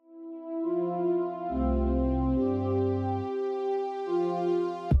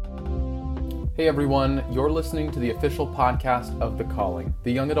Hey everyone, you're listening to the official podcast of The Calling,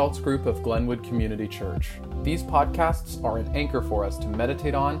 the young adults group of Glenwood Community Church. These podcasts are an anchor for us to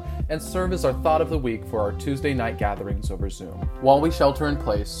meditate on and serve as our thought of the week for our Tuesday night gatherings over Zoom. While we shelter in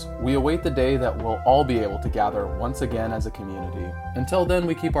place, we await the day that we'll all be able to gather once again as a community. Until then,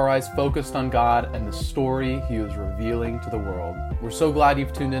 we keep our eyes focused on God and the story He is revealing to the world. We're so glad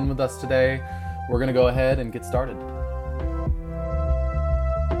you've tuned in with us today. We're going to go ahead and get started.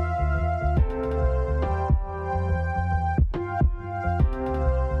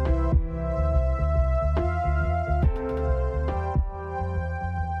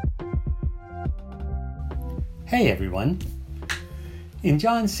 Hey everyone. In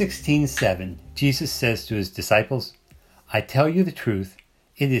John 16:7, Jesus says to his disciples, "I tell you the truth,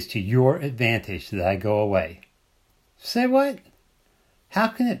 it is to your advantage that I go away." Say what? How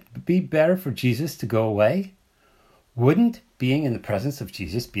can it be better for Jesus to go away? Wouldn't being in the presence of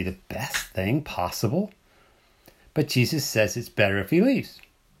Jesus be the best thing possible? But Jesus says it's better if he leaves.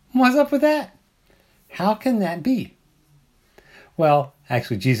 What's up with that? How can that be? Well,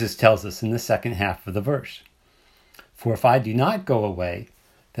 actually Jesus tells us in the second half of the verse. For if I do not go away,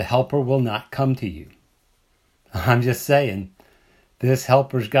 the Helper will not come to you. I'm just saying, this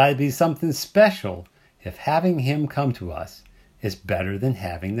Helper's got to be something special if having him come to us is better than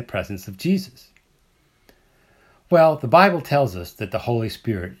having the presence of Jesus. Well, the Bible tells us that the Holy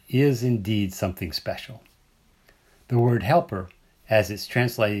Spirit is indeed something special. The word helper, as it's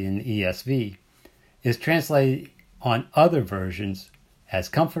translated in the ESV, is translated on other versions as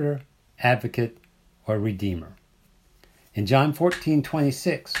comforter, advocate, or redeemer. In John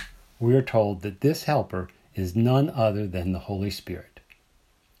 14:26, we are told that this helper is none other than the Holy Spirit.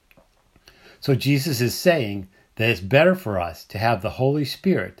 So Jesus is saying that it's better for us to have the Holy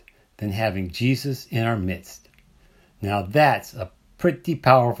Spirit than having Jesus in our midst. Now that's a pretty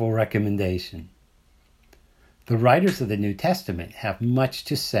powerful recommendation. The writers of the New Testament have much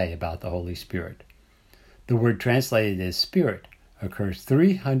to say about the Holy Spirit. The word translated as Spirit occurs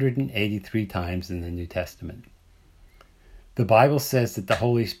 383 times in the New Testament. The Bible says that the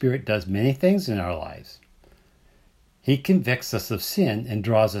Holy Spirit does many things in our lives. He convicts us of sin and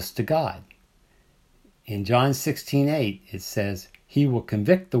draws us to God. In John 16:8, it says, He will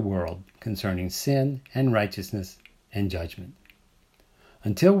convict the world concerning sin and righteousness and judgment.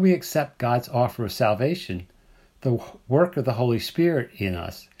 Until we accept God's offer of salvation, the work of the Holy Spirit in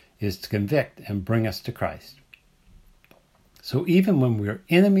us is to convict and bring us to Christ. So even when we are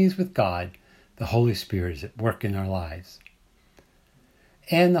enemies with God, the Holy Spirit is at work in our lives.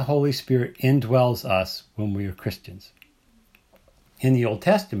 And the Holy Spirit indwells us when we are Christians. In the Old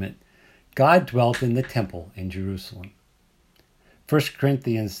Testament, God dwelt in the temple in Jerusalem. 1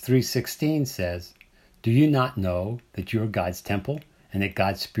 Corinthians 3:16 says, "Do you not know that you are God's temple and that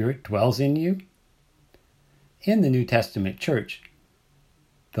God's Spirit dwells in you?" In the New Testament church,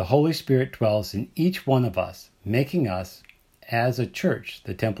 the Holy Spirit dwells in each one of us, making us, as a church,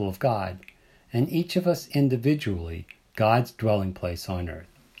 the temple of God, and each of us individually God's dwelling place on earth.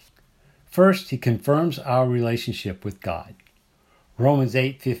 First, he confirms our relationship with God. Romans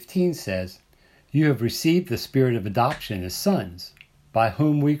 8:15 says, "You have received the spirit of adoption as sons, by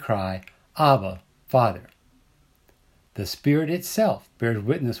whom we cry, Abba, Father." The Spirit itself bears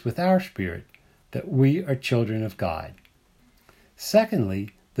witness with our spirit that we are children of God.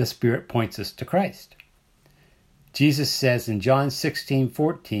 Secondly, the Spirit points us to Christ. Jesus says in John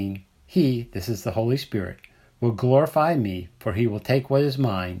 16:14, He, this is the Holy Spirit, will glorify me, for he will take what is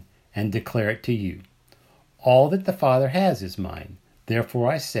mine and declare it to you. All that the Father has is mine.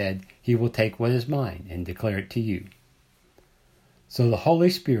 Therefore I said, he will take what is mine and declare it to you. So the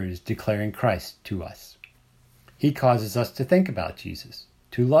Holy Spirit is declaring Christ to us. He causes us to think about Jesus,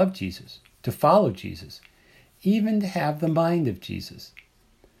 to love Jesus, to follow Jesus, even to have the mind of Jesus.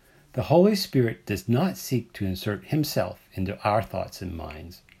 The Holy Spirit does not seek to insert himself into our thoughts and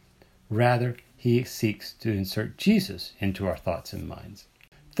minds. Rather, he seeks to insert Jesus into our thoughts and minds.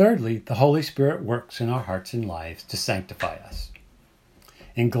 Thirdly, the Holy Spirit works in our hearts and lives to sanctify us.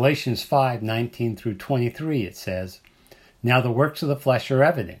 In Galatians 5:19 through 23, it says, "Now the works of the flesh are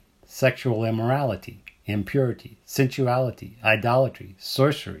evident: sexual immorality, impurity, sensuality, idolatry,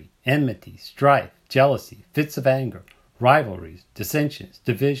 sorcery, enmity, strife, jealousy, fits of anger, rivalries, dissensions,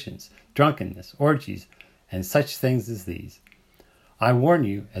 divisions, drunkenness, orgies, and such things as these. I warn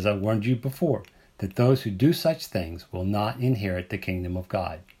you, as I warned you before, that those who do such things will not inherit the kingdom of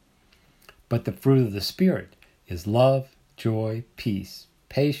God. But the fruit of the Spirit is love, joy, peace,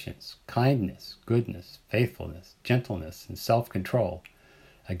 patience, kindness, goodness, faithfulness, gentleness, and self-control.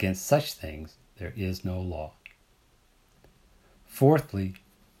 Against such things there is no law." Fourthly,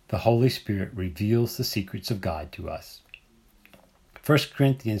 the Holy Spirit reveals the secrets of God to us. 1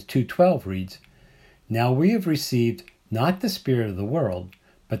 Corinthians 2:12 reads, "Now we have received not the spirit of the world,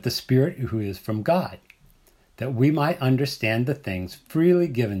 but the Spirit who is from God, that we might understand the things freely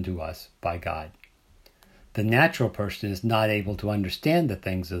given to us by God. The natural person is not able to understand the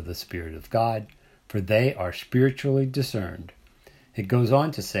things of the Spirit of God, for they are spiritually discerned." It goes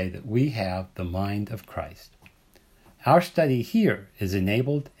on to say that we have the mind of Christ. Our study here is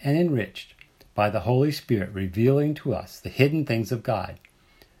enabled and enriched by the Holy Spirit revealing to us the hidden things of God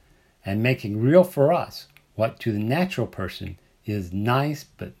and making real for us what to the natural person is nice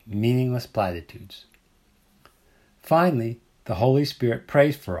but meaningless platitudes. Finally, the Holy Spirit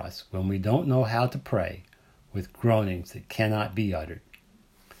prays for us when we don't know how to pray, with groanings that cannot be uttered.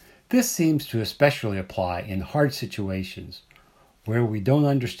 This seems to especially apply in hard situations where we don't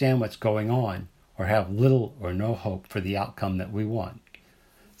understand what's going on or have little or no hope for the outcome that we want,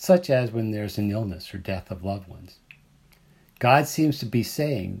 such as when there's an illness or death of loved ones. God seems to be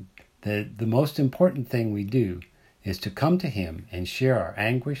saying that the most important thing we do is to come to Him and share our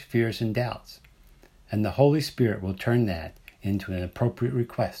anguish, fears, and doubts, and the Holy Spirit will turn that into an appropriate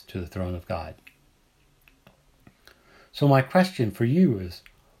request to the throne of God. So my question for you is,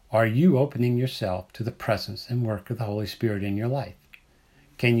 are you opening yourself to the presence and work of the Holy Spirit in your life?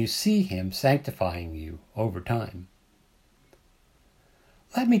 Can you see Him sanctifying you over time?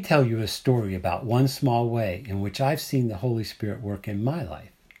 Let me tell you a story about one small way in which I've seen the Holy Spirit work in my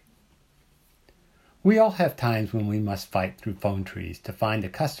life. We all have times when we must fight through phone trees to find a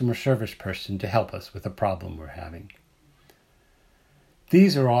customer service person to help us with a problem we're having.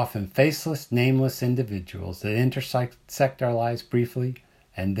 These are often faceless, nameless individuals that intersect our lives briefly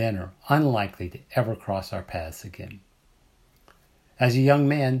and then are unlikely to ever cross our paths again. As a young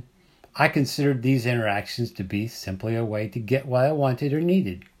man, I considered these interactions to be simply a way to get what I wanted or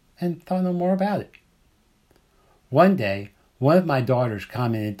needed, and thought no more about it. One day, one of my daughters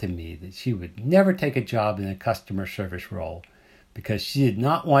commented to me that she would never take a job in a customer service role because she did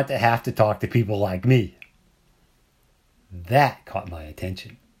not want to have to talk to people like me. That caught my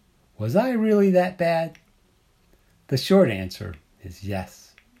attention. Was I really that bad? The short answer is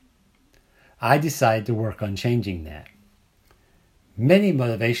yes. I decided to work on changing that. Many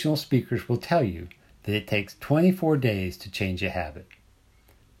motivational speakers will tell you that it takes 24 days to change a habit.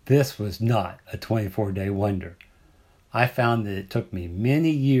 This was not a 24-day wonder. I found that it took me many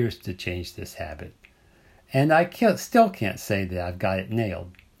years to change this habit, and I still can't say that I've got it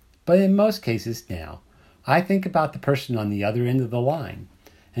nailed. But in most cases now, I think about the person on the other end of the line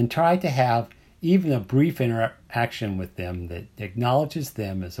and try to have even a brief interaction with them that acknowledges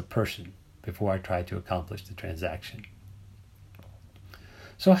them as a person before I try to accomplish the transaction.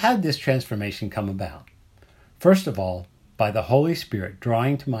 So how did this transformation come about? First of all, by the Holy Spirit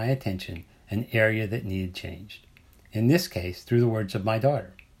drawing to my attention an area that needed changed. In this case, through the words of my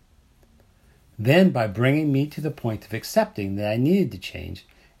daughter. Then by bringing me to the point of accepting that I needed to change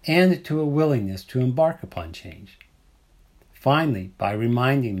and to a willingness to embark upon change. Finally, by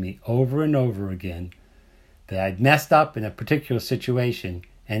reminding me over and over again that I'd messed up in a particular situation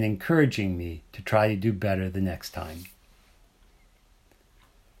and encouraging me to try to do better the next time.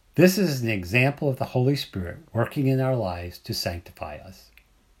 This is an example of the Holy Spirit working in our lives to sanctify us.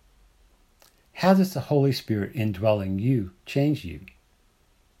 How does the Holy Spirit indwelling you change you?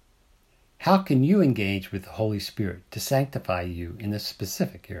 How can you engage with the Holy Spirit to sanctify you in a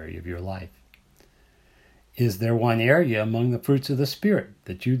specific area of your life? Is there one area among the fruits of the Spirit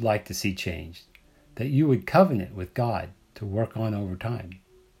that you'd like to see changed, that you would covenant with God to work on over time?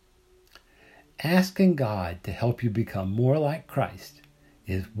 Asking God to help you become more like Christ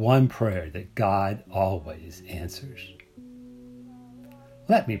is one prayer that God always answers.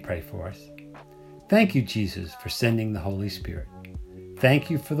 Let me pray for us. Thank you, Jesus, for sending the Holy Spirit. Thank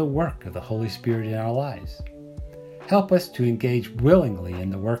you for the work of the Holy Spirit in our lives. Help us to engage willingly in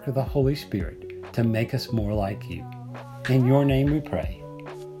the work of the Holy Spirit to make us more like you. In your name we pray.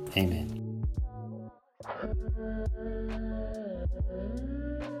 Amen.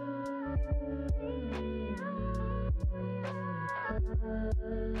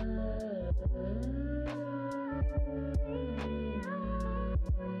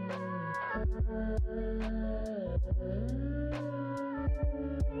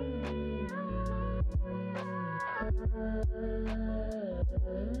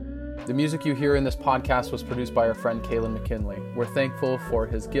 The music you hear in this podcast was produced by our friend Kalen McKinley. We're thankful for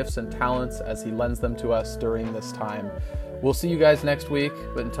his gifts and talents as he lends them to us during this time. We'll see you guys next week,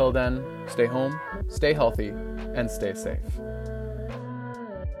 but until then, stay home, stay healthy, and stay safe.